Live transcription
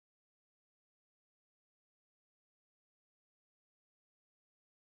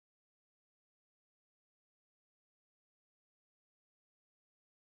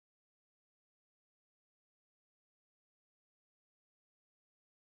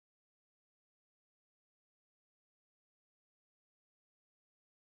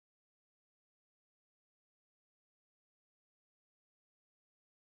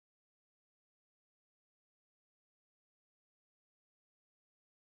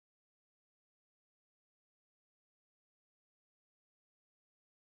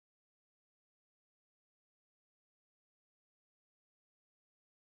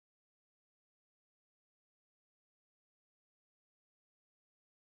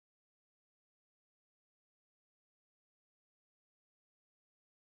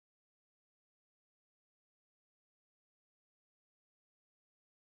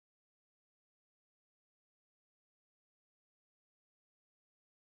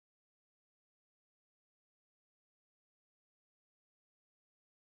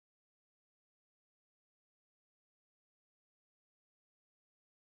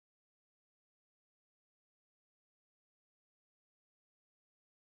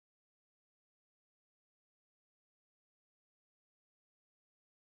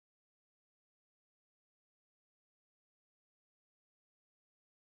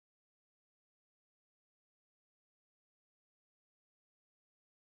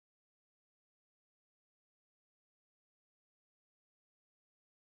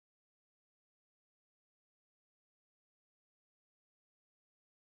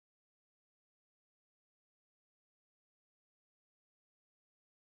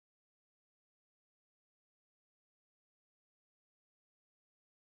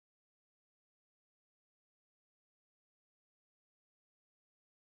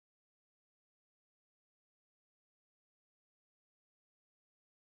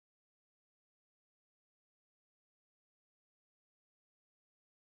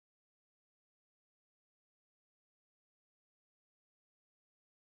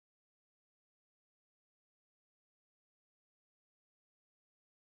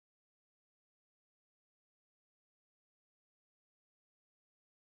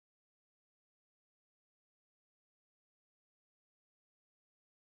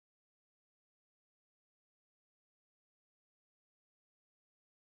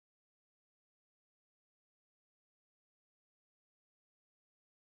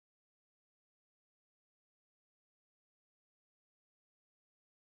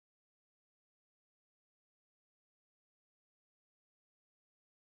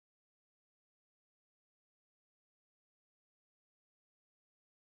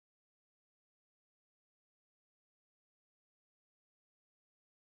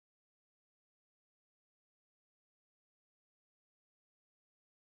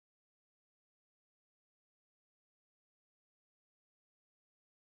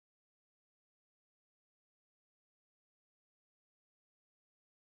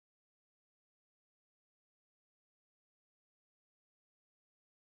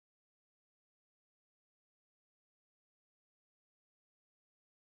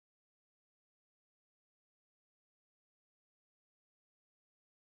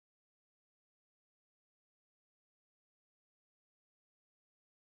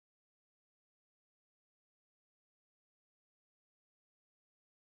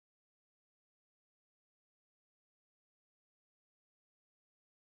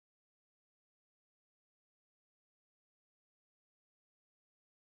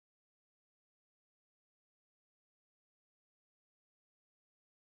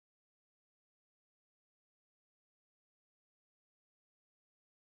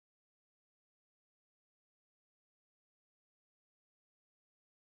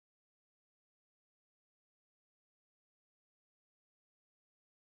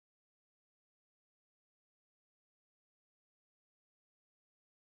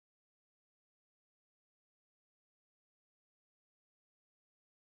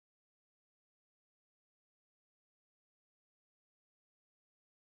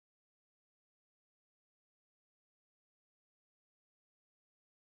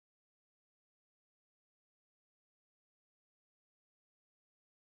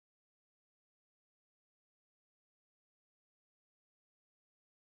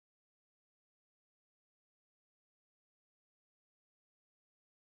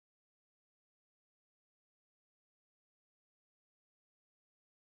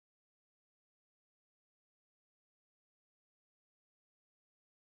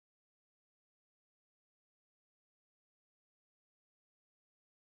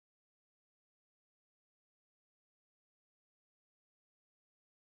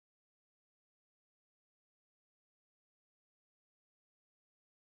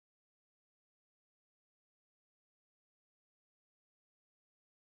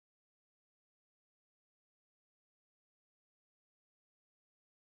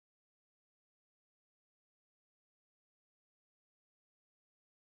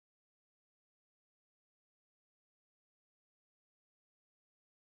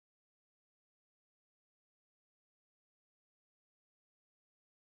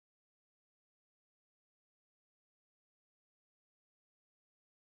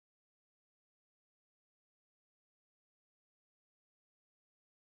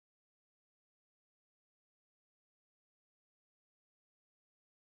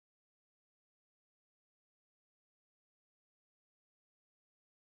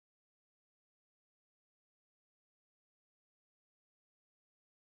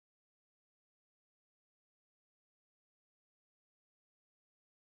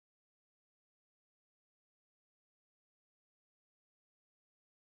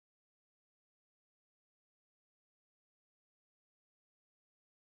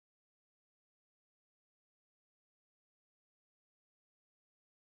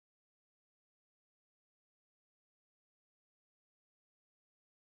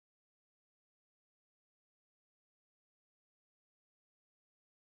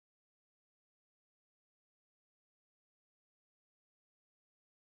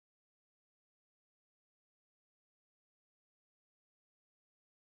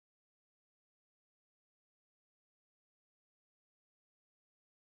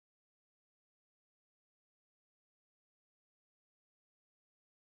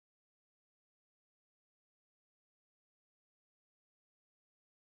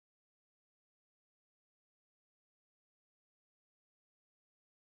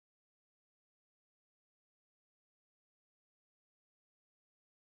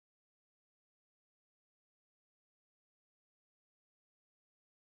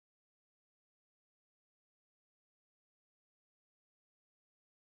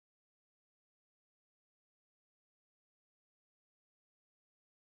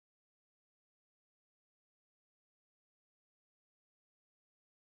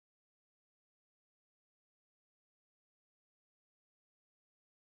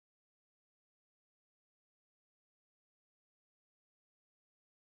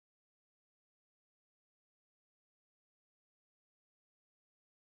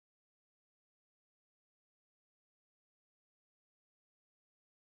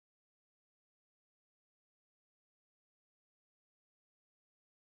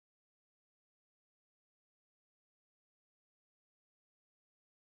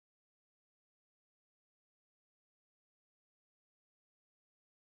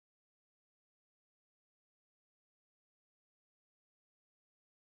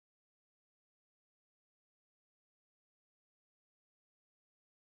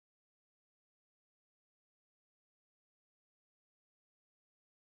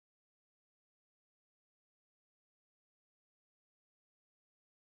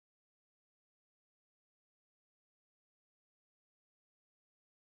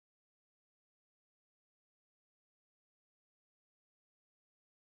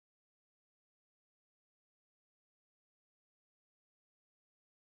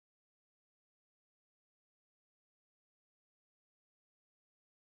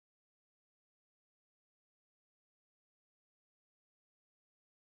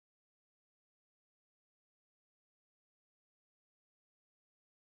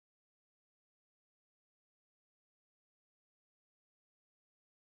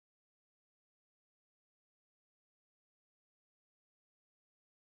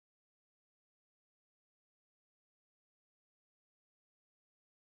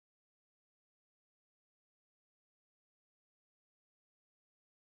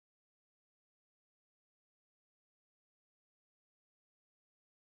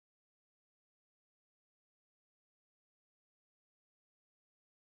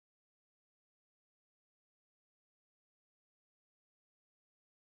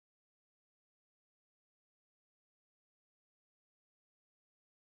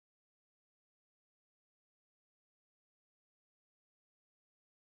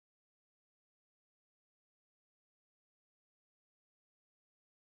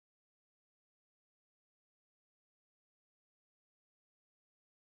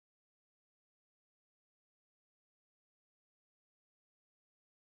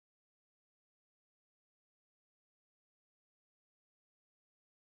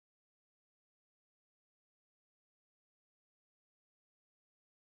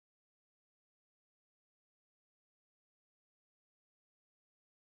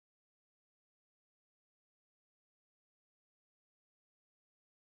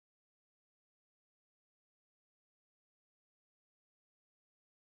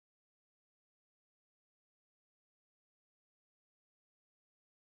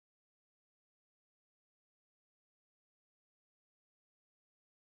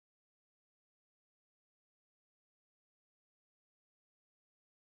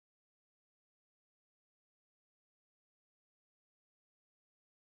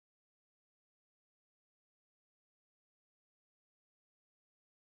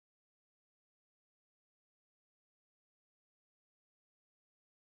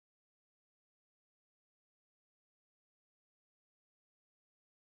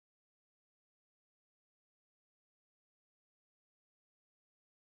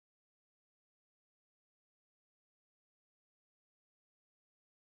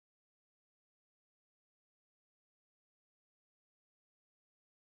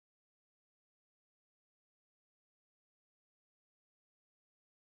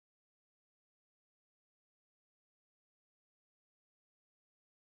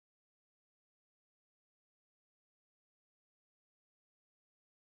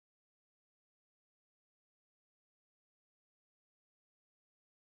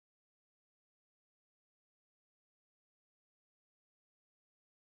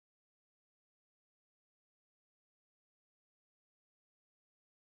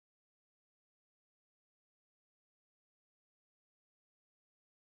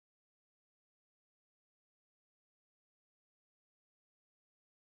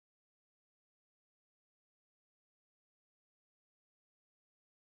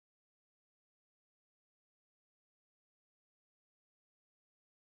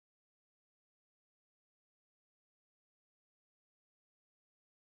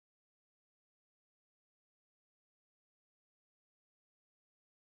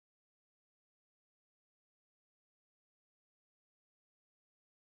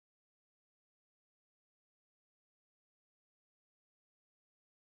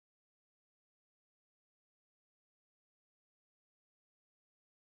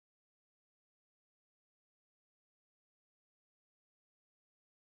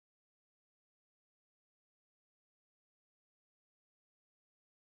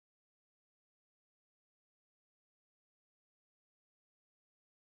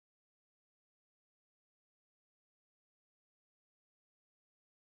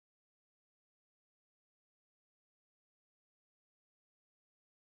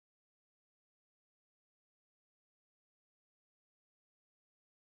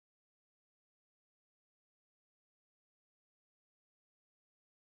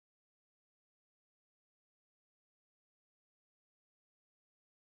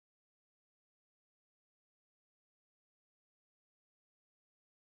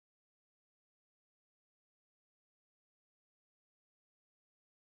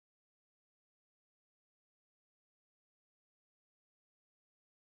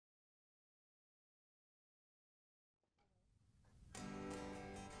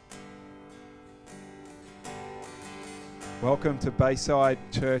Welcome to Bayside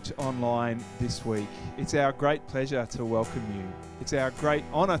Church Online this week. It's our great pleasure to welcome you. It's our great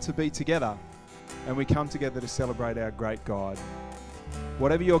honour to be together, and we come together to celebrate our great God.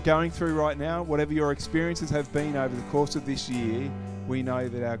 Whatever you're going through right now, whatever your experiences have been over the course of this year, we know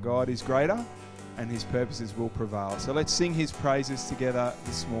that our God is greater and His purposes will prevail. So let's sing His praises together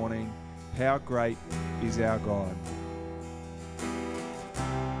this morning. How great is our God.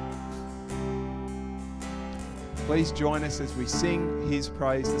 Please join us as we sing His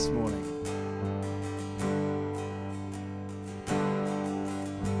praise this morning.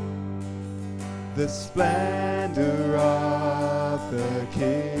 The splendor of the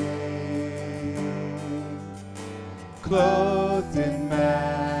King, clothed in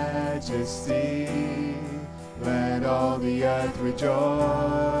majesty, let all the earth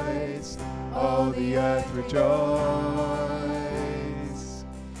rejoice, all the earth rejoice.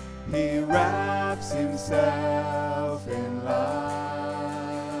 He wraps Himself in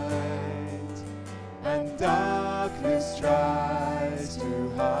light, and darkness tries to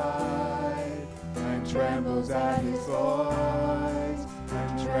hide, and trembles at His voice,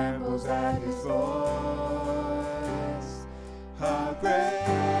 and trembles at His voice. How great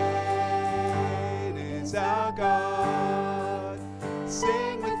is our God?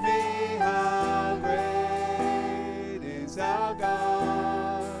 Sing with me, how great is our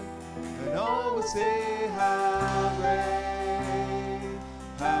God? And all will say, how great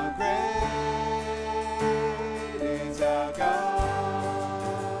is our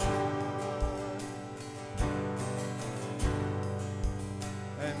God.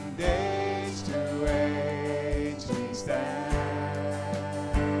 And age to age He stands,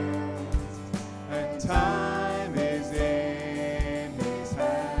 and time is in His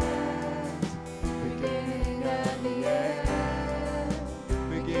hands, beginning and the end,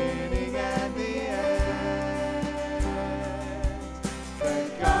 beginning and the end.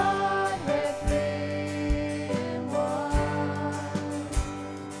 But God hath three in one,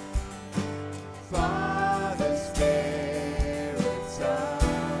 Father, Spirit, Son,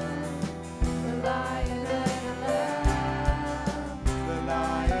 the Lion and the Lamb, the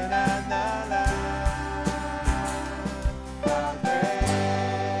Lion and the Lamb. How great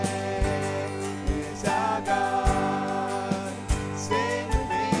is our God? Sing with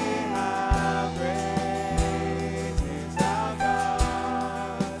me, how great is our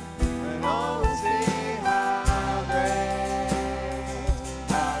God? And all will see how great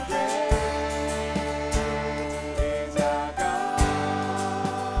is our God.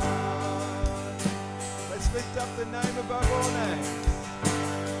 Let's lift up the name above all names.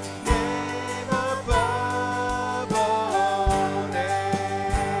 Name above all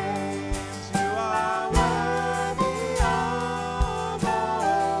names. You are worthy of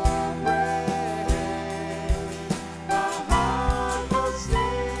all praise. My heart will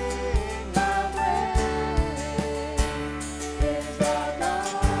sing how great is our God.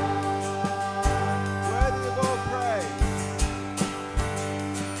 Worthy of all praise.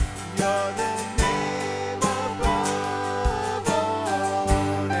 You're the name above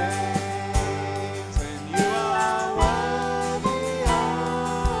all names, and you are worthy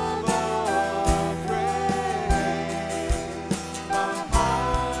of all praise. My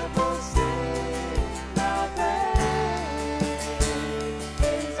heart will sing how great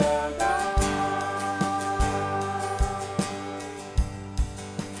is our God.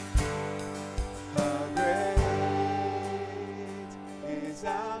 How great is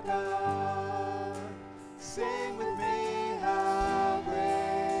our God? Sing with me, how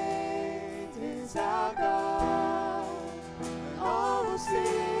great is our God? And all will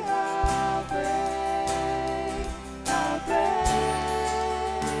see how great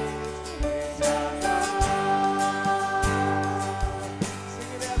is our God.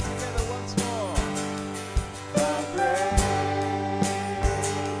 Sing it out together once more. How great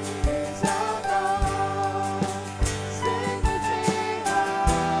is our God? Sing with me,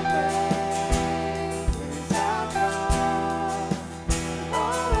 how great is our God? And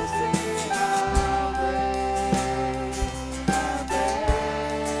all will see how great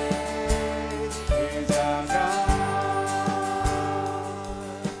is our God.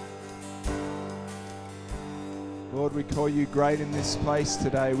 Lord, we call you great in this place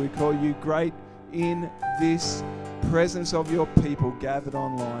today. We call you great in this presence of your people gathered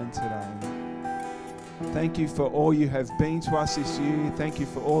online today. Thank you for all you have been to us this year. Thank you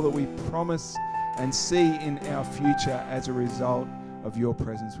for all that we promise and see in our future as a result of your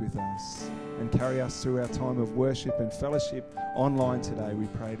presence with us. And carry us through our time of worship and fellowship online today. We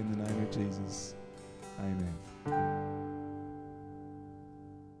pray it in the name of Jesus. Amen.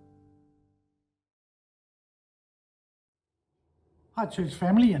 Hi church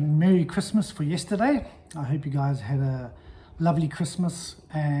family, and Merry Christmas for yesterday. I hope you guys had a lovely Christmas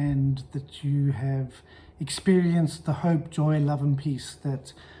and that you have experienced the hope, joy, love and peace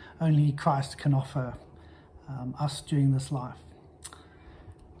that only Christ can offer us during this life.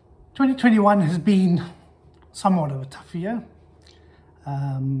 2021 has been somewhat of a tough year.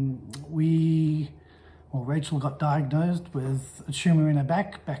 Rachel got diagnosed with a tumour in her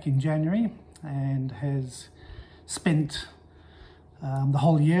back in January and has spent the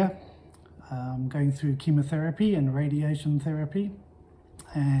whole year going through chemotherapy and radiation therapy,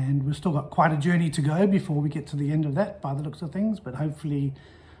 and we've still got quite a journey to go before we get to the end of that by the looks of things, but hopefully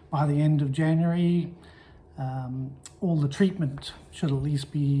by the end of January all the treatment should at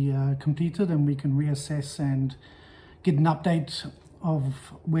least be completed and we can reassess and get an update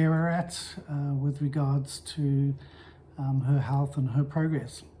of where we're at with regards to her health and her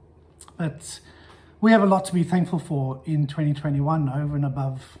progress. But we have a lot to be thankful for in 2021 over and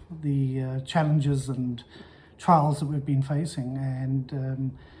above the challenges and trials that we've been facing.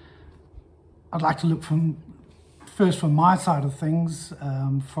 And I'd like to look first from my side of things,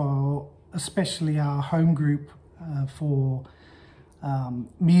 for especially our home group, for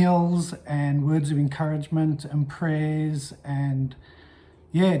meals and words of encouragement and prayers, and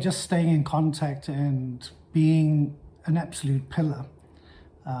just staying in contact and being an absolute pillar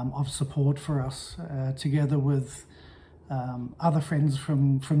of support for us, together with other friends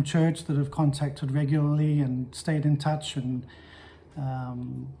from church that have contacted regularly and stayed in touch and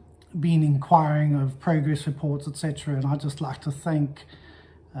been inquiring of progress reports, etc. And I'd just like to thank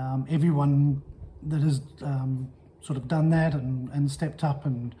everyone that has sort of done that and stepped up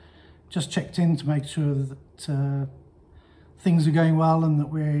and just checked in to make sure that things are going well and that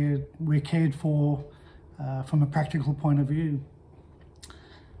we're cared for from a practical point of view.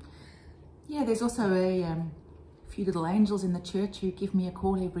 Yeah, there's also a few little angels in the church who give me a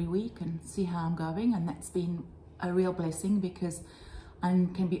call every week and see how I'm going, and that's been a real blessing because I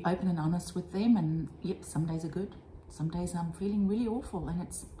can be open and honest with them. And yep, some days are good, some days I'm feeling really awful, and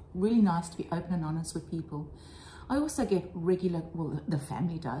it's really nice to be open and honest with people. I also get regular, well, the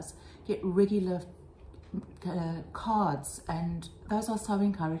family does, get regular cards, and those are so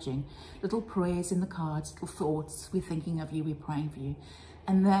encouraging. Little prayers in the cards, little thoughts, we're thinking of you, we're praying for you.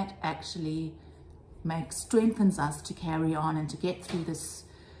 And that actually strengthens us to carry on and to get through this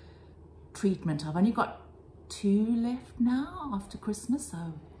treatment. I've only got 2 left now after Christmas,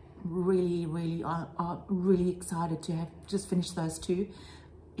 so really excited to have just finished those 2.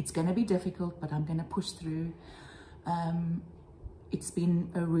 It's going to be difficult, but I'm going to push through. It's been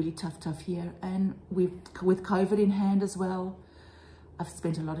a really tough year, and with COVID in hand as well, I've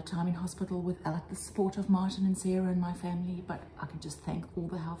spent a lot of time in hospital without the support of Martin and Sarah and my family, but I can just thank all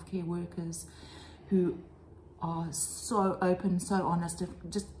the healthcare workers who are so open, so honest.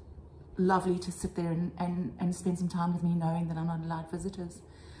 Just lovely to sit there and spend some time with me knowing that I'm not allowed visitors.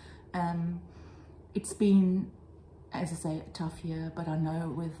 It's been, as I say, a tough year, but I know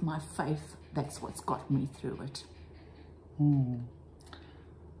with my faith, that's what's got me through it.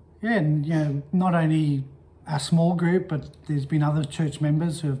 Yeah, and not only our small group, but there's been other church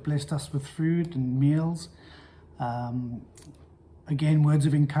members who have blessed us with food and meals. Again, words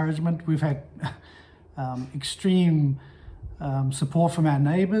of encouragement. We've had extreme support from our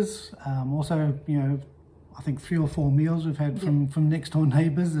neighbours. Also, I think 3 or 4 meals we've had from next door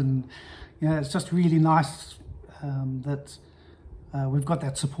neighbours, and it's just really nice that we've got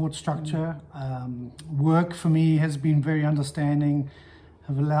that support structure. Work for me has been very understanding,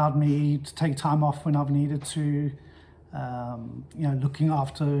 have allowed me to take time off when I've needed to, looking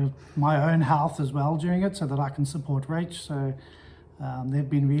after my own health as well during it so that I can support Rach. So they've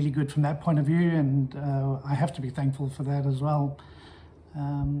been really good from that point of view, and I have to be thankful for that as well.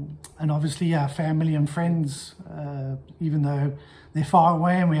 And obviously our family and friends, even though they're far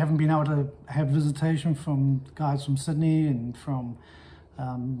away and we haven't been able to have visitation from guys from Sydney and from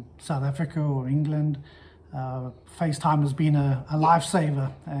South Africa or England, FaceTime has been a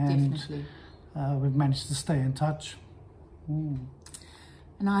lifesaver, and we've managed to stay in touch.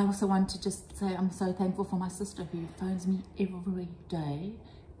 And I also want to just say I'm so thankful for my sister who phones me every day,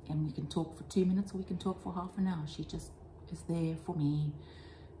 and we can talk for 2 minutes or we can talk for half an hour. She just is there for me.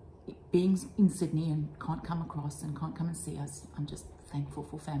 Being in Sydney and can't come across and can't come and see us, I'm just thankful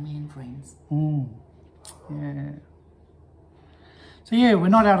for family and friends. Yeah. So we're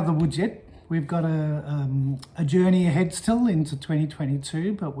not out of the woods yet. We've got a journey ahead still into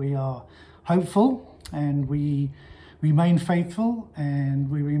 2022, but we are hopeful and we remain faithful and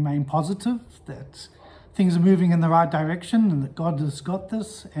we remain positive that things are moving in the right direction and that God has got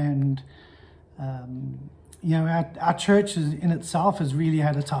this, and you know, our church in itself has really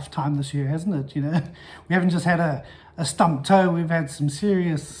had a tough time this year, hasn't it? You know, we haven't just had a stumped toe, we've had some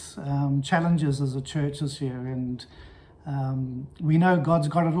serious challenges as a church this year, and we know God's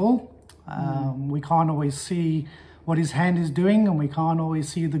got it all. We can't always see what his hand is doing, and we can't always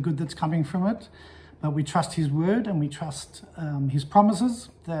see the good that's coming from it, but we trust his word, and we trust his promises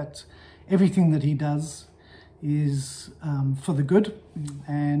that everything that he does is for the good,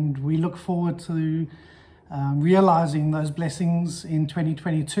 and we look forward to realizing those blessings in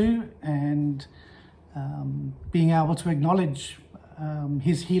 2022 and being able to acknowledge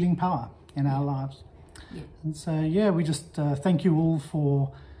his healing power in our lives. Yeah. And so, yeah, we just thank you all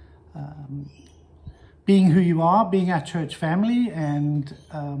for being who you are, being our church family, and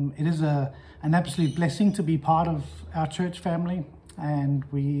it is an absolute blessing to be part of our church family, and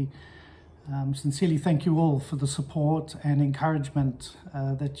we sincerely thank you all for the support and encouragement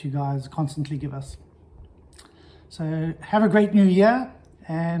that you guys constantly give us. So have a great new year,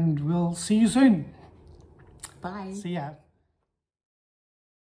 and we'll see you soon. Bye. See ya.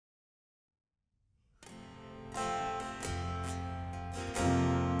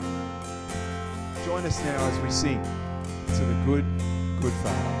 Join us now as we sing to the good, good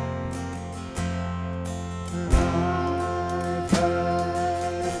Father. I've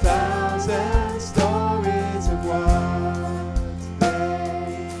heard 1,000 stories of what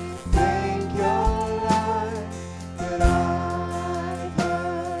they think you're like, but I've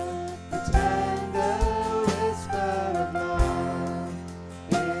heard the tender whisper of love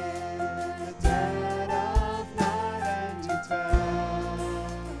in the dead of night, and you tell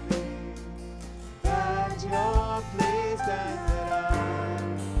me that you're pleased and that I'm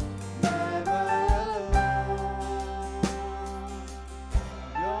never alone.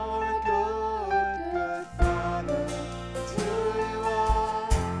 You're a good, good Father. It's who you are.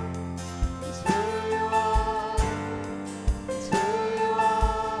 It's who you are. It's who you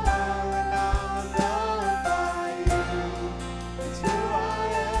are. And I'm loved by you. It's who I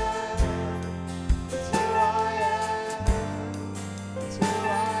am. It's who I am. It's who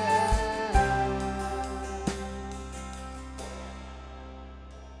I am.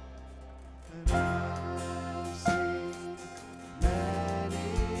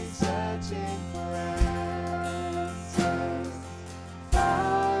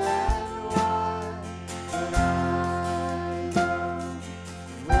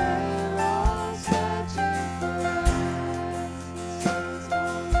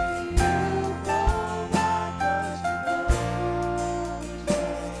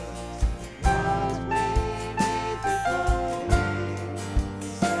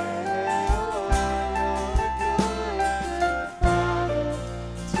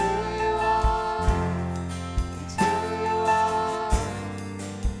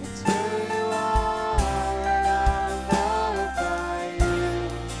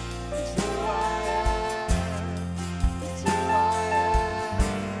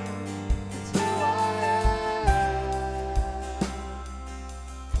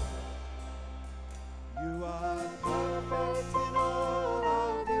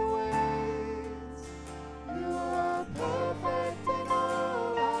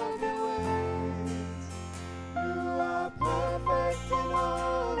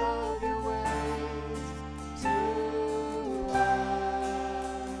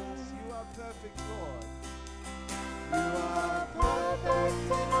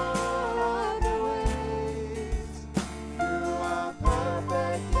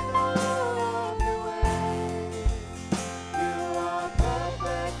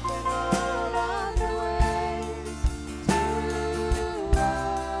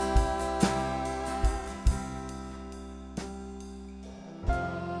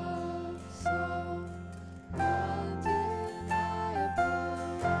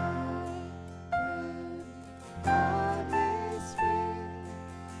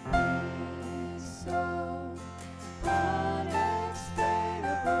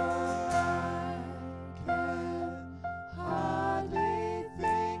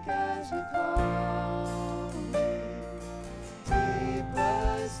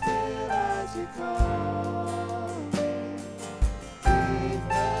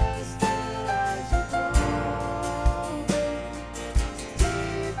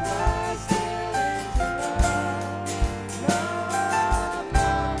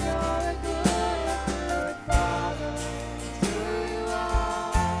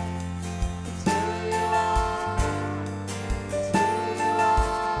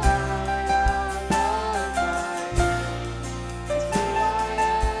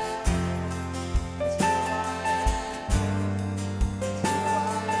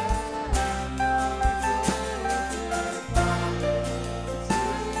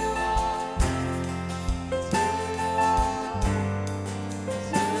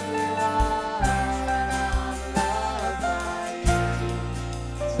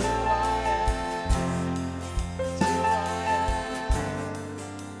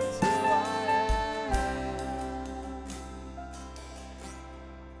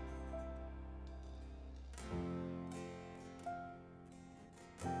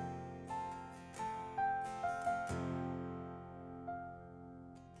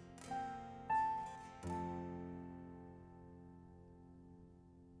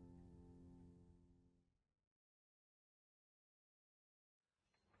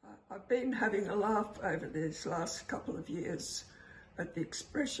 I've been having a laugh over these last couple of years at the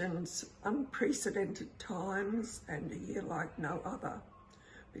expressions unprecedented times and a year like no other,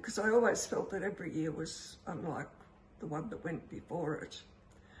 because I always felt that every year was unlike the one that went before it.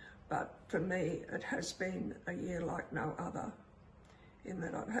 But for me, it has been a year like no other, in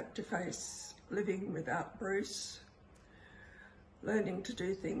that I've had to face living without Bruce, learning to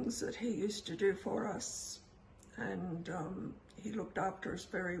do things that he used to do for us, and he looked after us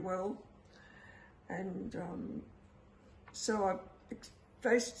very well. And so I've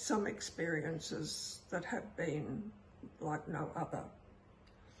faced some experiences that have been like no other.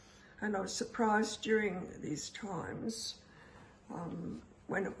 And I was surprised during these times,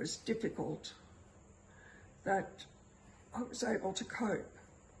 when it was difficult, that I was able to cope.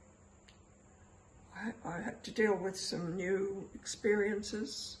 I had to deal with some new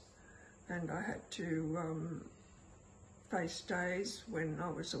experiences, and I had to face days when I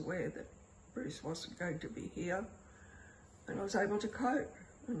was aware that Bruce wasn't going to be here, and I was able to cope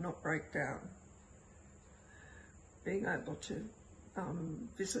and not break down. Being able to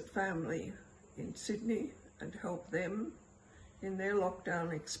visit family in Sydney and help them in their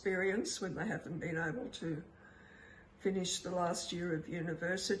lockdown experience when they haven't been able to finish the last year of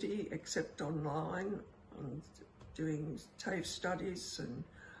university except online, and doing TAFE studies and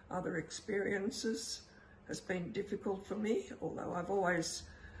other experiences has been difficult for me, although I've always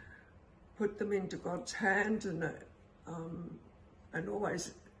put them into God's hand and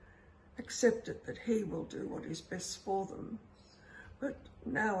always accepted that he will do what is best for them. But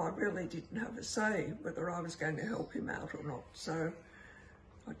now I really didn't have a say whether I was going to help him out or not, so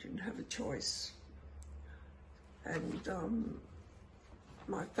I didn't have a choice. And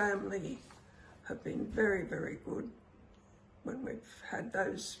my family have been very, very good when we've had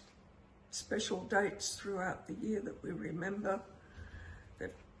those special dates throughout the year that we remember. They've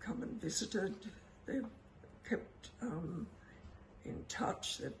come and visited, they've kept in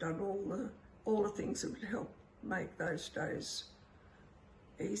touch, they've done all the things that would help make those days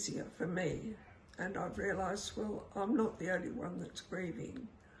easier for me. And I've realised, well, I'm not the only one that's grieving.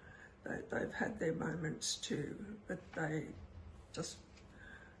 They've had their moments too, but they just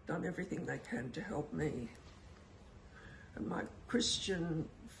done everything they can to help me. And my Christian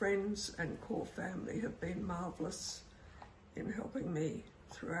friends and core family have been marvellous in helping me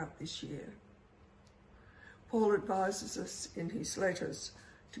throughout this year. Paul advises us in his letters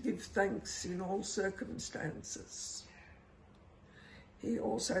to give thanks in all circumstances. He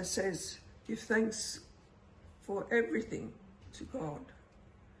also says, give thanks for everything to God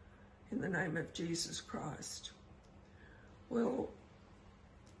in the name of Jesus Christ. Well,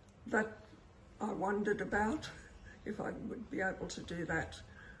 that I wondered about, if I would be able to do that.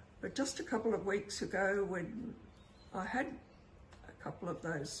 But just a couple of weeks ago, when I had a couple of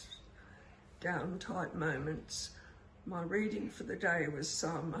those down type moments, my reading for the day was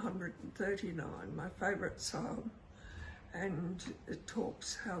Psalm 139, my favourite psalm. And it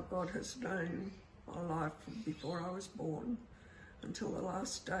talks how God has known my life from before I was born until the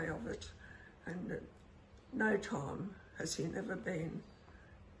last day of it. And at no time has he never been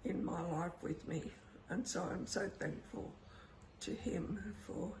in my life with me. And so I'm so thankful to him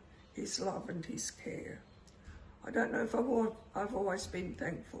for his love and his care. I don't know if I've always been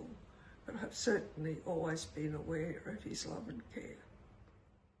thankful, but I've certainly always been aware of his love and care.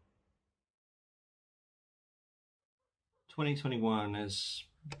 2021 has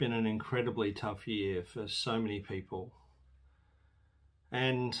been an incredibly tough year for so many people,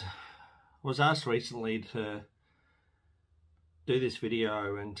 and was asked recently to do this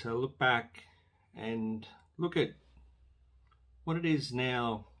video and to look back and look at what it is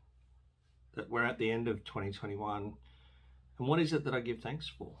now that we're at the end of 2021, and what is it that I give thanks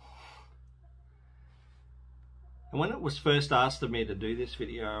for. And when it was first asked of me to do this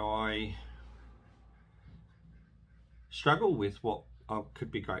video, I struggle with what I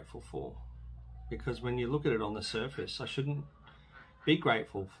could be grateful for, because when you look at it on the surface, I shouldn't be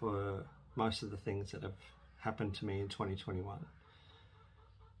grateful for most of the things that have happened to me in 2021.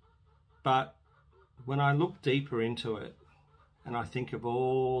 But when I look deeper into it and I think of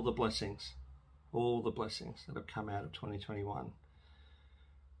all the blessings that have come out of 2021,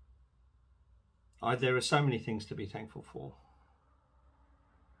 there are so many things to be thankful for.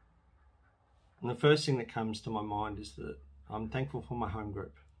 And the first thing that comes to my mind is that I'm thankful for my home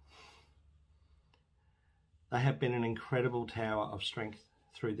group. They have been an incredible tower of strength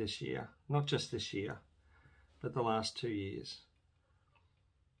through this year, not just this year, but the last 2 years.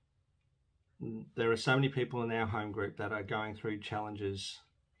 There are so many people in our home group that are going through challenges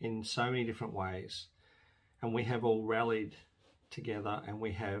in so many different ways, and we have all rallied together, and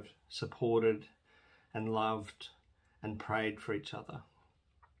we have supported and loved and prayed for each other.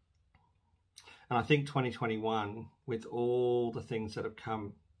 And I think 2021, with all the things that have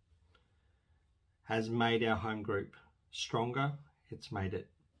come, has made our home group stronger. It's made it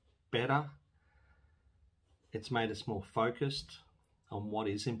better. It's made us more focused on what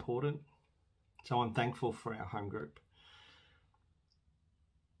is important. So I'm thankful for our home group.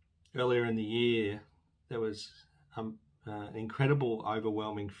 Earlier in the year, there was an incredible,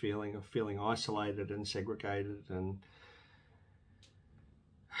 overwhelming feeling of feeling isolated and segregated and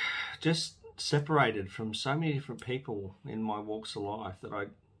just separated from so many different people in my walks of life that I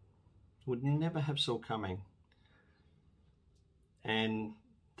would never have saw coming. And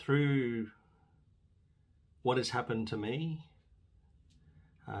through what has happened to me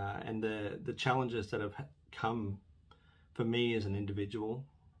and the challenges that have come for me as an individual,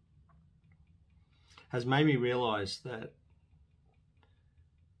 has made me realise that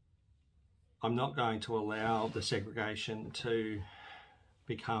I'm not going to allow the segregation to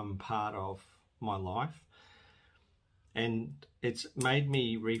become part of my life. And it's made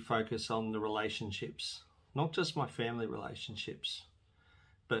me refocus on the relationships, not just my family relationships,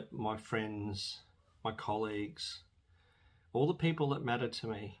 but my friends, my colleagues, all the people that matter to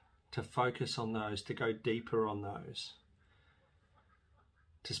me, to focus on those, to go deeper on those,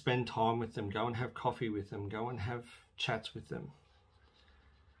 to spend time with them, go and have coffee with them, go and have chats with them.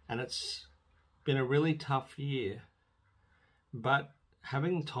 And it's been a really tough year, but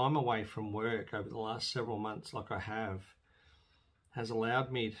having time away from work over the last several months like I have has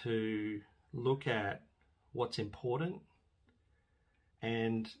allowed me to look at what's important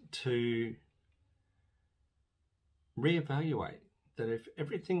and to reevaluate that if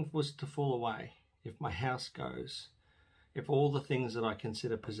everything was to fall away, if my house goes, if all the things that I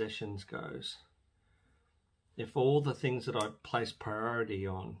consider possessions goes, if all the things that I place priority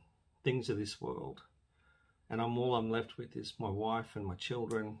on, things of this world, and all I'm left with is my wife and my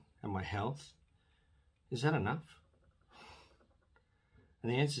children and my health, is that enough?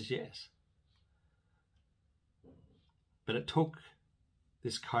 And the answer is yes. But it took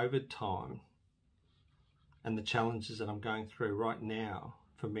this COVID time and the challenges that I'm going through right now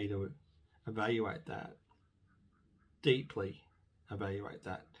for me to evaluate that, deeply evaluate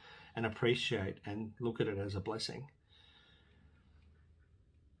that, and appreciate and look at it as a blessing.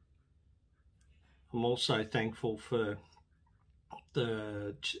 I'm also thankful for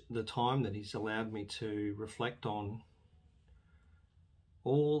the time that he's allowed me to reflect on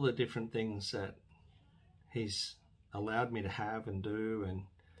all the different things that he's allowed me to have and do, and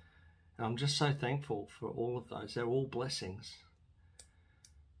I'm just so thankful for all of those. They're all blessings.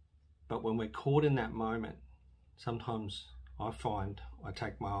 But when we're caught in that moment, sometimes I find I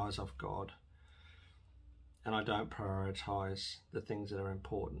take my eyes off God and I don't prioritize the things that are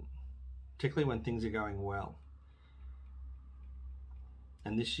important, particularly when things are going well.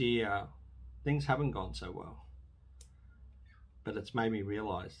 And this year, things haven't gone so well. But it's made me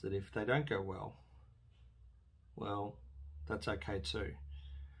realize that if they don't go well, that's okay too.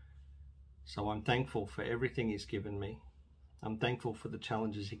 So I'm thankful for everything he's given me. I'm thankful for the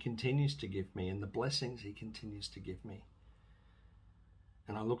challenges he continues to give me and the blessings he continues to give me.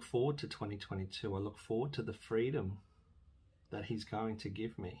 And I look forward to 2022. I look forward to the freedom that he's going to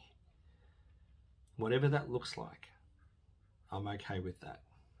give me. Whatever that looks like, I'm okay with that.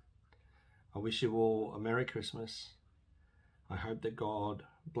 I wish you all a Merry Christmas. I hope that God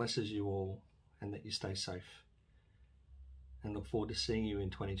blesses you all and that you stay safe. And look forward to seeing you in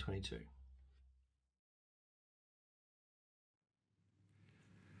 2022.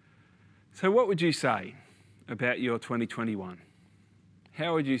 So what would you say about your 2021?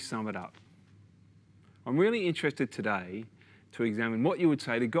 How would you sum it up? I'm really interested today to examine what you would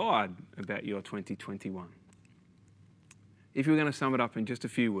say to God about your 2021. If you were going to sum it up in just a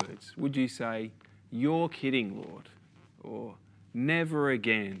few words, would you say, "You're kidding, Lord," or "Never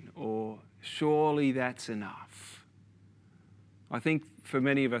again," or "Surely that's enough"? I think for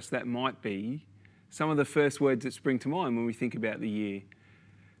many of us that might be some of the first words that spring to mind when we think about the year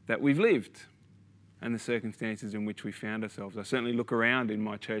that we've lived and the circumstances in which we found ourselves. I certainly look around in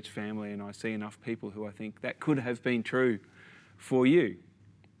my church family and I see enough people who I think that could have been true for you.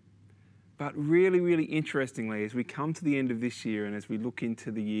 But really, really interestingly, as we come to the end of this year and as we look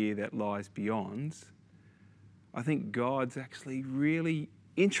into the year that lies beyond, I think God's actually really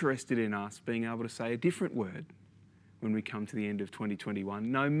interested in us being able to say a different word when we come to the end of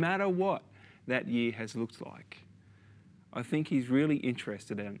 2021, no matter what that year has looked like. I think he's really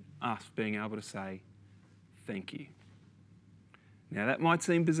interested in us being able to say, thank you. Now that might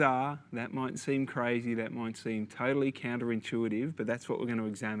seem bizarre, that might seem crazy, that might seem totally counterintuitive, but that's what we're going to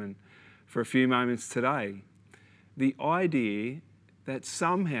examine for a few moments today. The idea that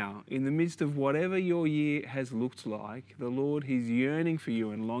somehow, in the midst of whatever your year has looked like, the Lord is yearning for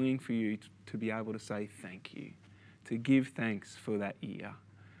you and longing for you to be able to say thank you, to give thanks for that year,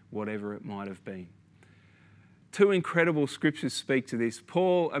 whatever it might have been. Two incredible scriptures speak to this.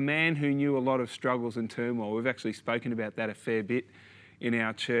 Paul, a man who knew a lot of struggles and turmoil, we've actually spoken about that a fair bit in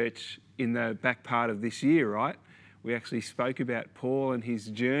our church in the back part of this year, right? We actually spoke about Paul and his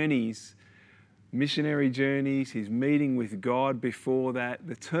journeys, missionary journeys, his meeting with God before that,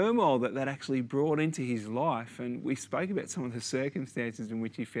 the turmoil that actually brought into his life. And we spoke about some of the circumstances in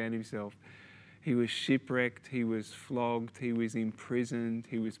which he found himself. He was shipwrecked, he was flogged, he was imprisoned,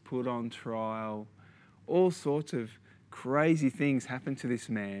 he was put on trial. All sorts of crazy things happened to this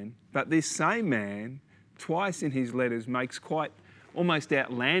man. But this same man, twice in his letters, makes quite almost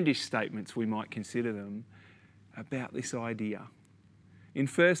outlandish statements, we might consider them, about this idea. In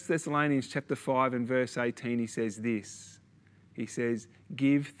 1 Thessalonians chapter 5 and verse 18, he says this. He says,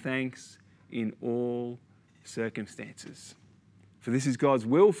 "Give thanks in all circumstances, for this is God's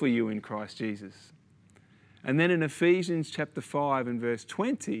will for you in Christ Jesus." And then in Ephesians chapter 5 and verse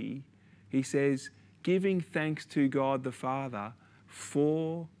 20, he says, "Giving thanks to God the Father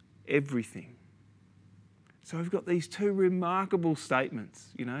for everything." So we've got these two remarkable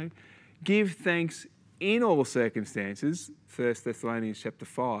statements, Give thanks in all circumstances, 1 Thessalonians chapter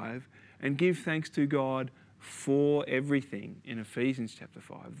 5, and give thanks to God for everything in Ephesians chapter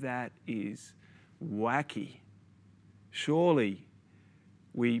 5. That is wacky. Surely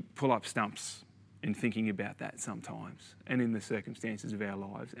we pull up stumps in thinking about that sometimes and in the circumstances of our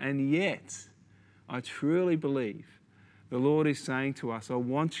lives. And yet, I truly believe the Lord is saying to us, I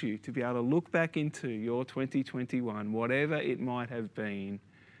want you to be able to look back into your 2021, whatever it might have been,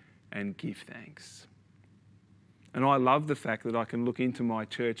 and give thanks. And I love the fact that I can look into my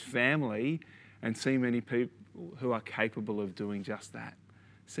church family and see many people who are capable of doing just that.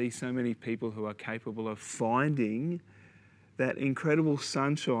 See so many people who are capable of finding that incredible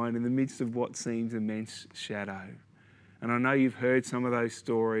sunshine in the midst of what seems immense shadow. And I know you've heard some of those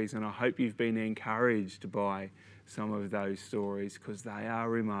stories, and I hope you've been encouraged by some of those stories, because they are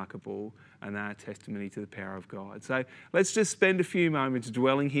remarkable and they are testimony to the power of God. So let's just spend a few moments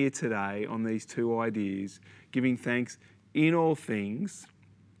dwelling here today on these two ideas, giving thanks in all things,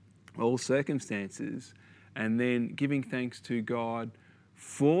 all circumstances, and then giving thanks to God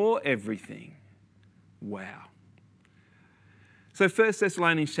for everything. Wow. So 1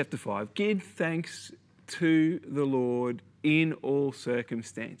 Thessalonians chapter 5, give thanks to the Lord in all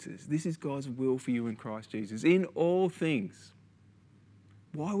circumstances. This is God's will for you in Christ Jesus, in all things.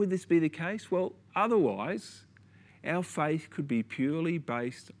 Why would this be the case? Well, otherwise, our faith could be purely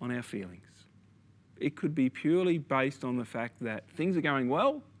based on our feelings. It could be purely based on the fact that things are going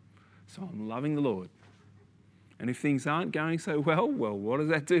well, so I'm loving the Lord. And if things aren't going so well, what does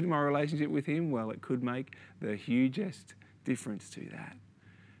that do to my relationship with Him? Well, it could make the hugest difference to that.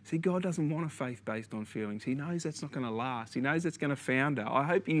 See, God doesn't want a faith based on feelings. He knows that's not going to last. He knows that's going to founder. I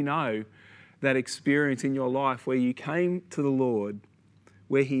hope you know that experience in your life where you came to the Lord,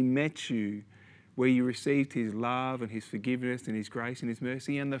 where He met you, where you received His love and His forgiveness and His grace and His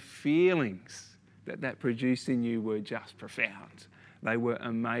mercy, and the feelings that produced in you were just profound. They were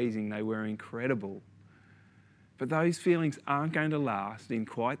amazing. They were incredible. But those feelings aren't going to last in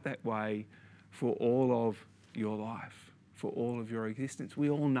quite that way for all of your life, for all of your existence. We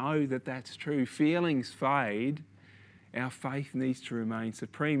all know that that's true. Feelings fade. Our faith needs to remain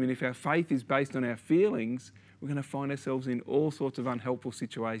supreme. And if our faith is based on our feelings, we're going to find ourselves in all sorts of unhelpful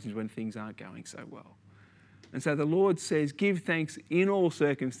situations when things aren't going so well. And so the Lord says, give thanks in all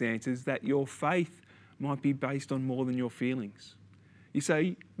circumstances, that your faith might be based on more than your feelings. You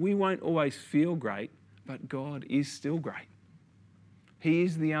say, we won't always feel great, but God is still great. He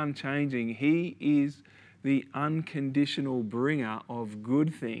is the unchanging. He is the unconditional bringer of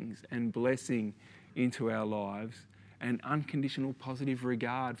good things and blessing into our lives, and unconditional positive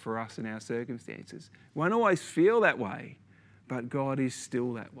regard for us and our circumstances. We won't always feel that way, but God is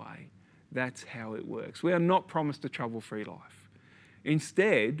still that way. That's how it works. We are not promised a trouble-free life.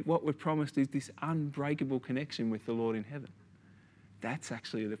 Instead, what we're promised is this unbreakable connection with the Lord in heaven. That's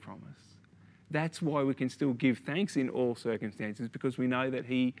actually the promise. That's why we can still give thanks in all circumstances, because we know that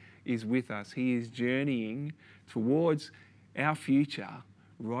He is with us. He is journeying towards our future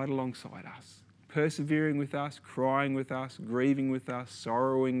right alongside us, persevering with us, crying with us, grieving with us,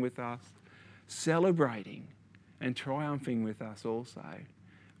 sorrowing with us, celebrating and triumphing with us also.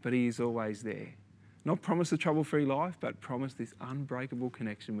 But He is always there, Not promise a trouble-free life, but promise this unbreakable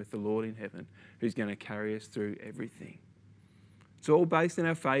connection with the Lord in heaven who's going to carry us through everything. It's all based in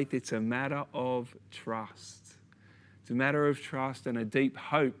our faith. It's a matter of trust. It's a matter of trust and a deep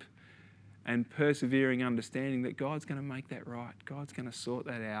hope and persevering understanding that God's going to make that right. God's going to sort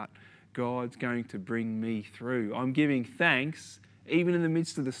that out. God's going to bring me through. I'm giving thanks even in the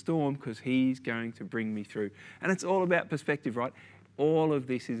midst of the storm because He's going to bring me through. And it's all about perspective, right? All of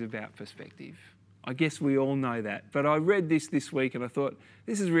this is about perspective. I guess we all know that. But I read this week and I thought,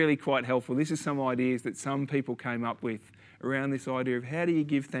 this is really quite helpful. This is some ideas that some people came up with around this idea of how do you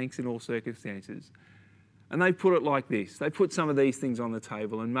give thanks in all circumstances. And they put it like this. They put some of these things on the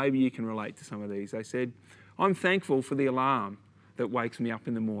table, and maybe you can relate to some of these. They said, I'm thankful for the alarm that wakes me up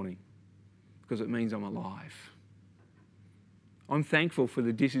in the morning because it means I'm alive. I'm thankful for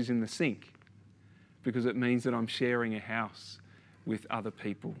the dishes in the sink because it means that I'm sharing a house with other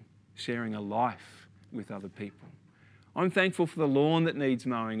people, sharing a life with other people. I'm thankful for the lawn that needs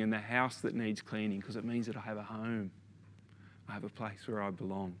mowing and the house that needs cleaning because it means that I have a home. I have a place where I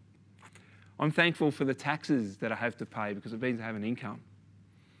belong. I'm thankful for the taxes that I have to pay because it means I have an income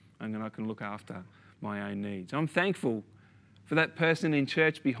and then I can look after my own needs. I'm thankful for that person in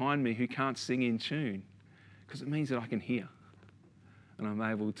church behind me who can't sing in tune because it means that I can hear and I'm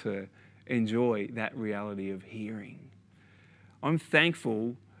able to enjoy that reality of hearing. I'm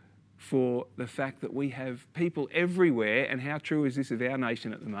thankful for the fact that we have people everywhere, and how true is this of our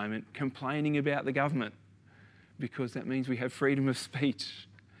nation at the moment, complaining about the government, because that means we have freedom of speech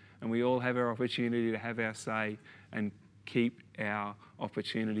and we all have our opportunity to have our say and keep our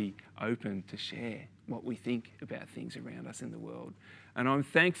opportunity open to share what we think about things around us in the world. And I'm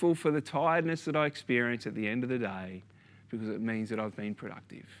thankful for the tiredness that I experience at the end of the day because it means that I've been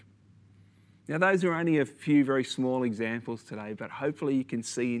productive. Now, those are only a few very small examples today, but hopefully you can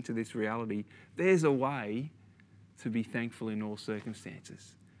see into this reality. There's a way to be thankful in all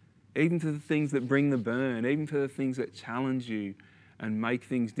circumstances, even to the things that bring the burn, even to the things that challenge you and make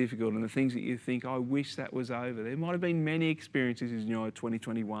things difficult, and the things that you think, I wish that was over. There might have been many experiences in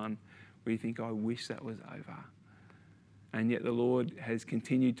 2021 where you think, I wish that was over. And yet the Lord has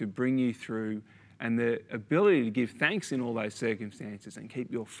continued to bring you through, and the ability to give thanks in all those circumstances and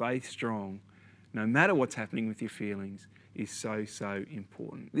keep your faith strong, no matter what's happening with your feelings, is so, so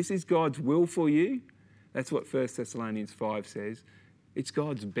important. This is God's will for you. That's what 1 Thessalonians 5 says. It's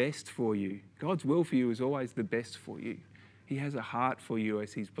God's best for you. God's will for you is always the best for you. He has a heart for you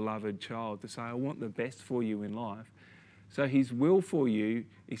as His beloved child to say, I want the best for you in life. So His will for you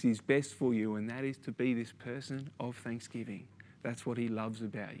is His best for you, and that is to be this person of thanksgiving. That's what He loves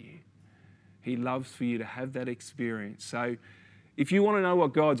about you. He loves for you to have that experience. So if you want to know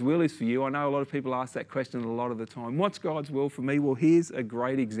what God's will is for you, I know a lot of people ask that question a lot of the time. What's God's will for me? Well, here's a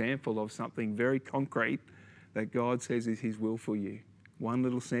great example of something very concrete that God says is His will for you. One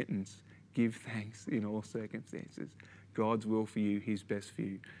little sentence: give thanks in all circumstances. God's will for you, His best for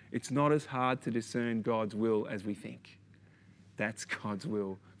you. It's not as hard to discern God's will as we think. That's God's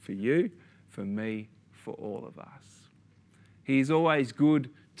will for you, for me, for all of us. He is always good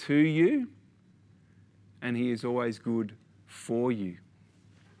to you, and He is always good for you.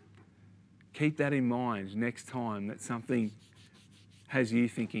 Keep that in mind next time that something has you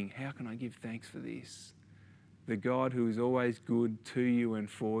thinking, how can I give thanks for this? The God who is always good to you and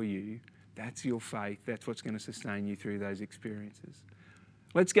for you, that's your faith. That's what's going to sustain you through those experiences.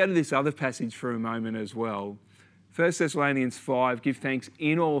 Let's go to this other passage for a moment as well. 1 Thessalonians 5, give thanks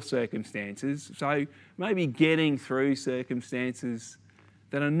in all circumstances. So maybe getting through circumstances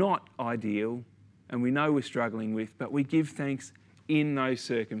that are not ideal and we know we're struggling with, but we give thanks in those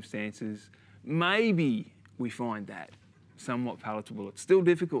circumstances. Maybe we find that somewhat palatable. It's still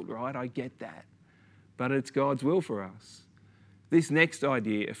difficult, right? I get that. But it's God's will for us. This next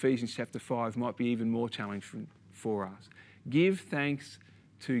idea, Ephesians chapter 5, might be even more challenging for us. Give thanks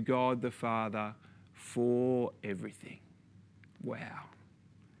to God the Father for everything. Wow.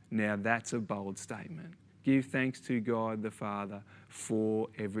 Now that's a bold statement. Give thanks to God the Father for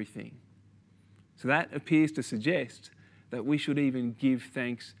everything. So that appears to suggest that we should even give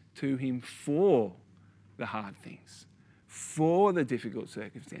thanks to Him for the hard things, for the difficult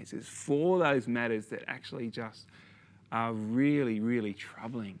circumstances, for those matters that actually just are really, really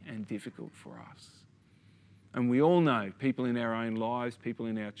troubling and difficult for us. And we all know people in our own lives, people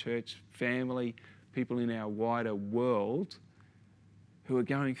in our church family, people in our wider world who are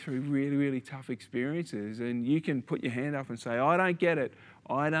going through really, really tough experiences. And you can put your hand up and say, I don't get it.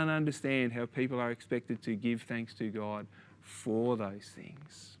 I don't understand how people are expected to give thanks to God for those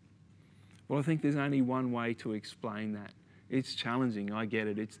things. Well, I think there's only one way to explain that. It's challenging. I get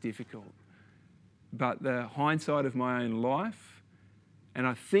it. It's difficult. but the hindsight of my own life, and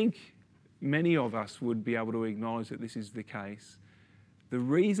I think many of us would be able to acknowledge that this is the case. The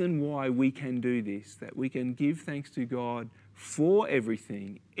reason why we can do this, that we can give thanks to God for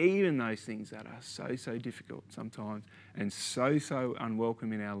everything, even those things that are so difficult sometimes and so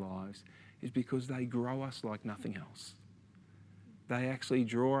unwelcome in our lives, is because they grow us like nothing else. They actually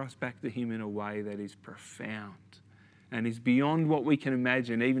draw us back to Him in a way that is profound and is beyond what we can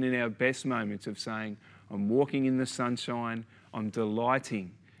imagine, even in our best moments of saying, I'm walking in the sunshine, I'm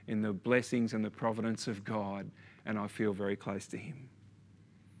delighting in the blessings and the providence of God, and I feel very close to Him.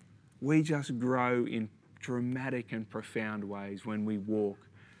 We just grow in dramatic and profound ways when we walk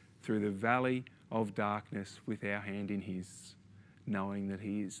through the valley of darkness with our hand in His, knowing that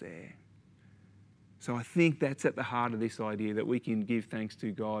He is there. So I think that's at the heart of this idea, that we can give thanks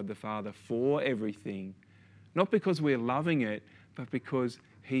to God the Father for everything, not because we're loving it, but because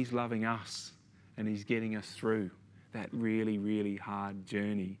He's loving us and He's getting us through that really hard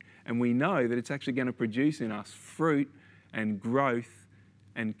journey. And we know that it's actually going to produce in us fruit and growth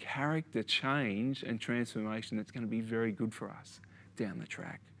and character change and transformation that's going to be very good for us down the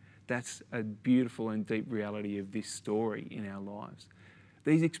track. That's a beautiful and deep reality of this story in our lives.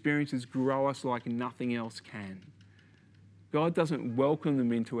 These experiences grow us like nothing else can. God doesn't welcome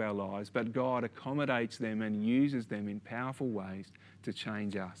them into our lives, but God accommodates them and uses them in powerful ways to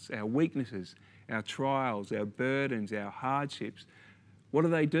change us. Our weaknesses, our trials, our burdens, our hardships, what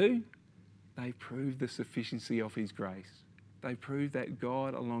do? They prove the sufficiency of His grace. They prove that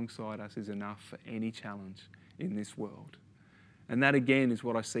God alongside us is enough for any challenge in this world. And that again is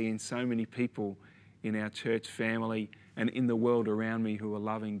what I see in so many people in our church family and in the world around me who are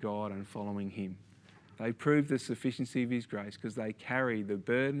loving God and following Him. They prove the sufficiency of His grace because they carry the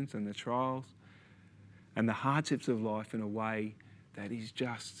burdens and the trials and the hardships of life in a way that is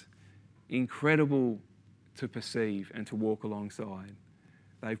just incredible to perceive and to walk alongside.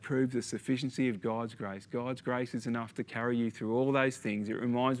 They prove the sufficiency of God's grace. God's grace is enough to carry you through all those things. It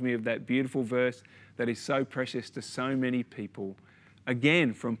reminds me of that beautiful verse that is so precious to so many people.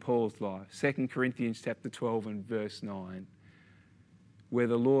 Again, from Paul's life, 2 Corinthians chapter 12 and verse 9, where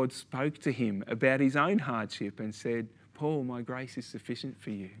the Lord spoke to him about his own hardship and said, Paul, my grace is sufficient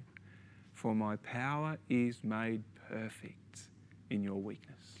for you, for my power is made perfect in your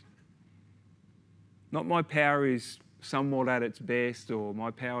weakness. Not my power is somewhat at its best, or my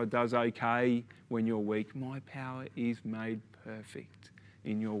power does okay when you're weak. My power is made perfect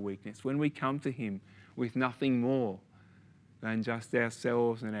in your weakness. When we come to Him with nothing more than just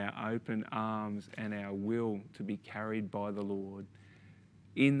ourselves and our open arms and our will to be carried by the Lord,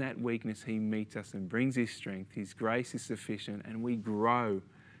 in that weakness He meets us and brings His strength. His grace is sufficient, and we grow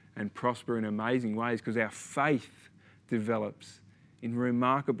and prosper in amazing ways because our faith develops in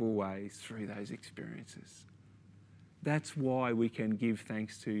remarkable ways through those experiences. That's why we can give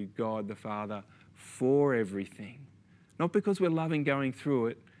thanks to God the Father for everything. Not because we're loving going through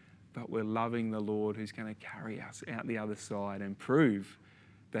it, but we're loving the Lord who's going to carry us out the other side and prove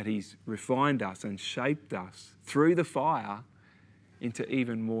that He's refined us and shaped us through the fire into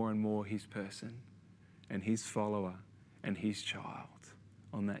even more and more His person and His follower and His child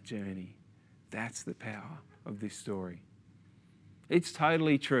on that journey. That's the power of this story. It's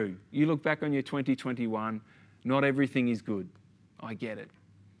totally true. You look back on your 2021, not everything is good. I get it.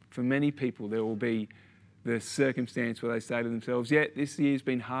 For many people, there will be the circumstance where they say to themselves, yeah, this year's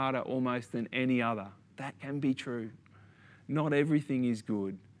been harder almost than any other. That can be true. Not everything is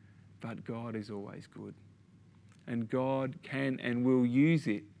good, but God is always good. And God can and will use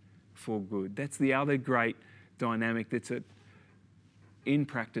it for good. That's the other great dynamic that's in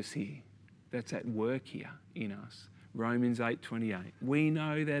practice here, that's at work here in us. Romans 8:28. We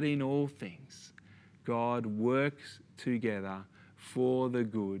know that in all things, God works together for the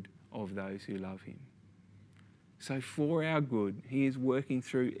good of those who love Him. So for our good, He is working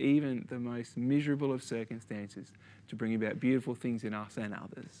through even the most miserable of circumstances to bring about beautiful things in us and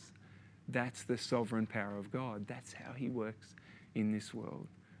others. That's the sovereign power of God. That's how He works in this world.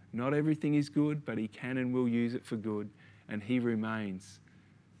 Not everything is good, but He can and will use it for good, and He remains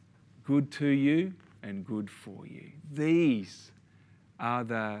good to you and good for you. These are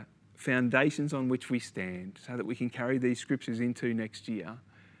the foundations on which we stand so that we can carry these scriptures into next year.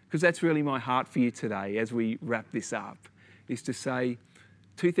 Because that's really my heart for you today as we wrap this up, is to say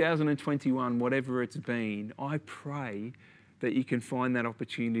 2021, whatever it's been, I pray that you can find that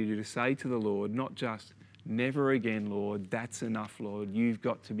opportunity to say to the Lord, not just, never again, Lord, that's enough, Lord, you've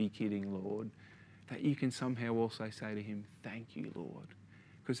got to be kidding, Lord, that you can somehow also say to Him, thank you, Lord.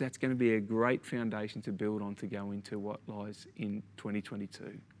 Because that's going to be a great foundation to build on to go into what lies in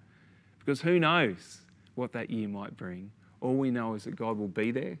 2022. Because who knows what that year might bring. All we know is that God will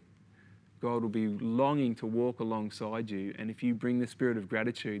be there. God will be longing to walk alongside you. And if you bring the spirit of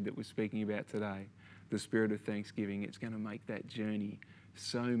gratitude that we're speaking about today, the spirit of thanksgiving, it's going to make that journey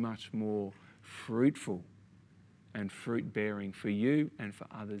so much more fruitful and fruit-bearing for you and for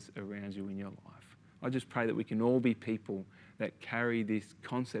others around you in your life. I just pray that we can all be people that carry this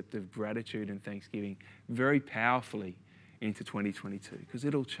concept of gratitude and thanksgiving very powerfully into 2022, because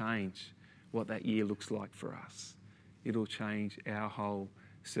it'll change what that year looks like for us. It'll change our whole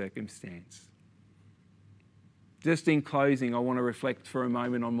circumstance. Just in closing, I want to reflect for a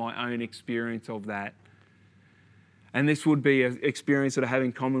moment on my own experience of that. And this would be an experience that I have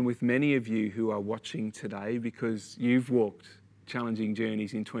in common with many of you who are watching today, because you've walked challenging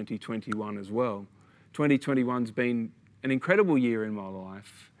journeys in 2021 as well. 2021's been an incredible year in my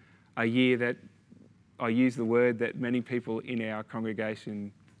life, a year that I use the word that many people in our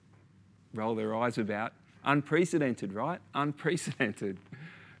congregation roll their eyes about. Unprecedented, right? Unprecedented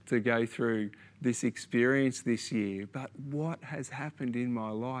to go through this experience this year. But what has happened in my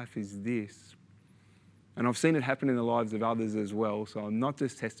life is this. And I've seen it happen in the lives of others as well. So I'm not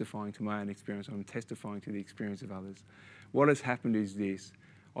just testifying to my own experience, I'm testifying to the experience of others. What has happened is this.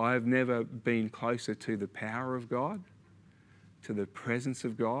 I have never been closer to the power of God, to the presence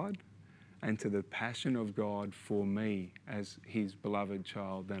of God, and to the passion of God for me as his beloved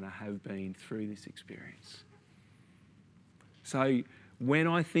child than I have been through this experience. So when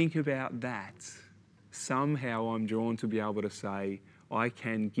I think about that, somehow I'm drawn to be able to say, I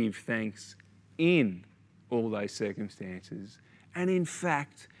can give thanks in all those circumstances. And in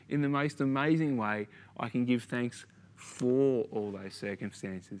fact, in the most amazing way, I can give thanks for all those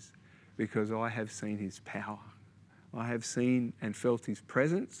circumstances, because I have seen his power. I have seen and felt his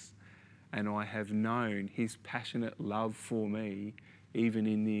presence, and I have known his passionate love for me, even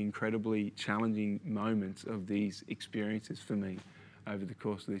in the incredibly challenging moments of these experiences for me over the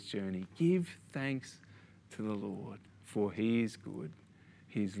course of this journey. Give thanks to the Lord, for he is good.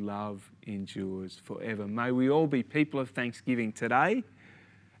 His love endures forever. May we all be people of thanksgiving today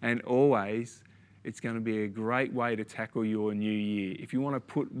and always. It's going to be a great way to tackle your new year. If you want to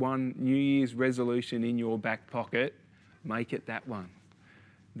put one New Year's resolution in your back pocket, make it that one.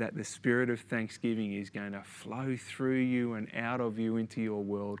 That the spirit of thanksgiving is going to flow through you and out of you into your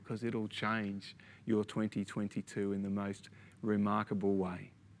world, because it'll change your 2022 in the most remarkable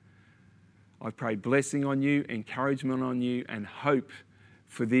way. I pray blessing on you, encouragement on you, and hope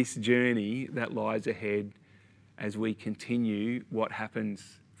for this journey that lies ahead as we continue what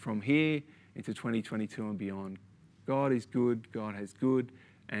happens from here into 2022 and beyond. God is good, God has good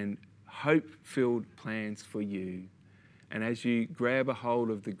and hope-filled plans for you. And as you grab a hold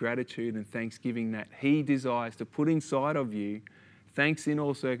of the gratitude and thanksgiving that he desires to put inside of you, thanks in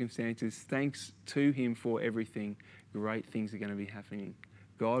all circumstances, thanks to him for everything, great things are going to be happening.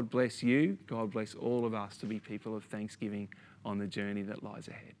 God bless you. God bless all of us to be people of thanksgiving on the journey that lies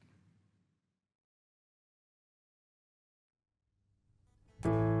ahead.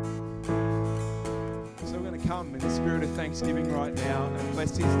 So we're going to come in the spirit of thanksgiving right now and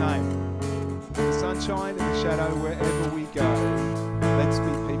bless his name. In the sunshine and the shadow, wherever we go, let's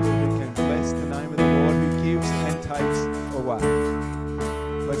be people who can bless the name of the Lord, who gives and takes away.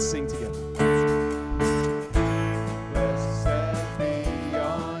 Let's sing together.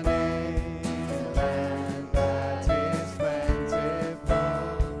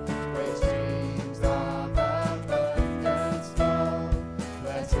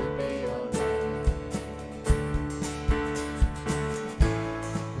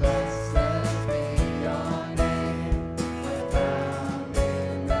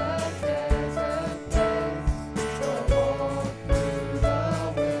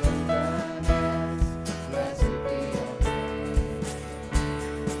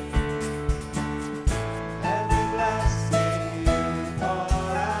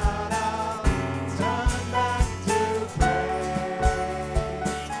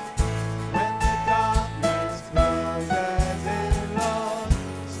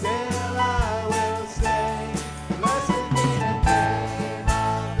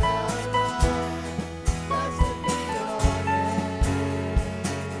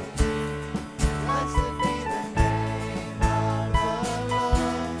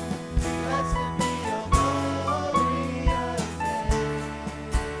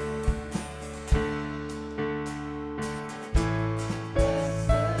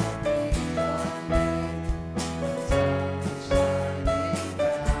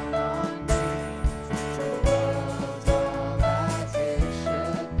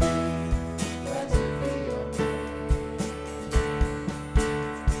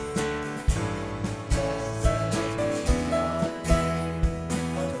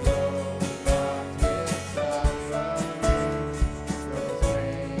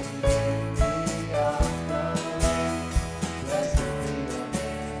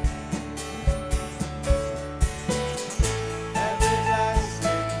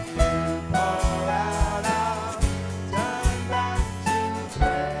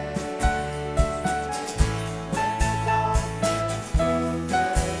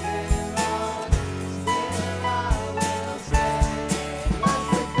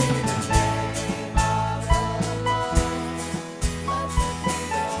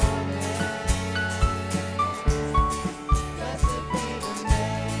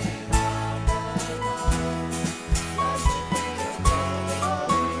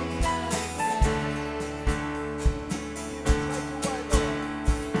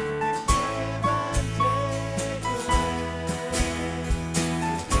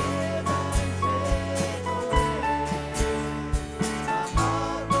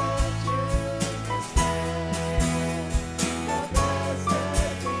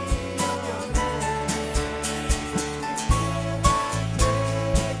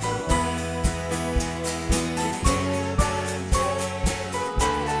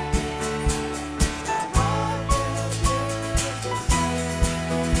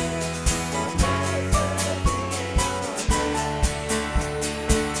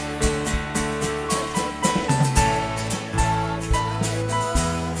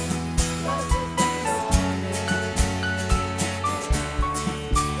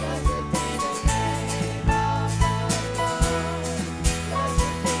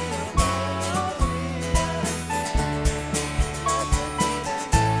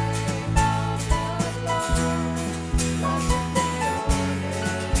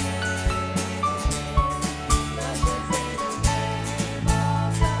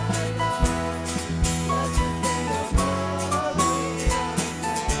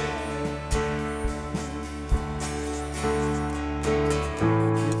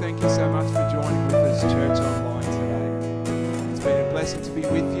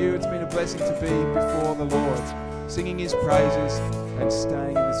 chosen to be before the Lord, singing his praises and staying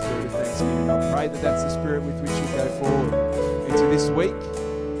in the spirit of thanksgiving. I pray that that's the spirit with which you go forward into this week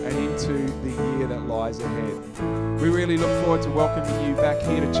and into the year that lies ahead. We really look forward to welcoming you back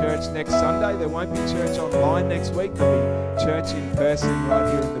here to church next Sunday. There won't be church online next week. There'll be church in person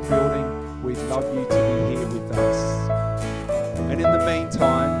right here in the building. We'd love you to be here with us. And in the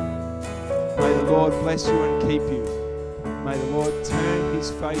meantime, may the Lord bless you and keep you. May the Lord turn his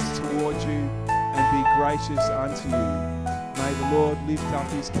face towards you and be gracious unto you. May the Lord lift up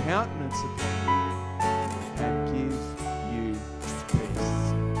his countenance upon you and give you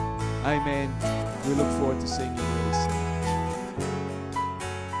peace. Amen. We look forward to seeing you really soon.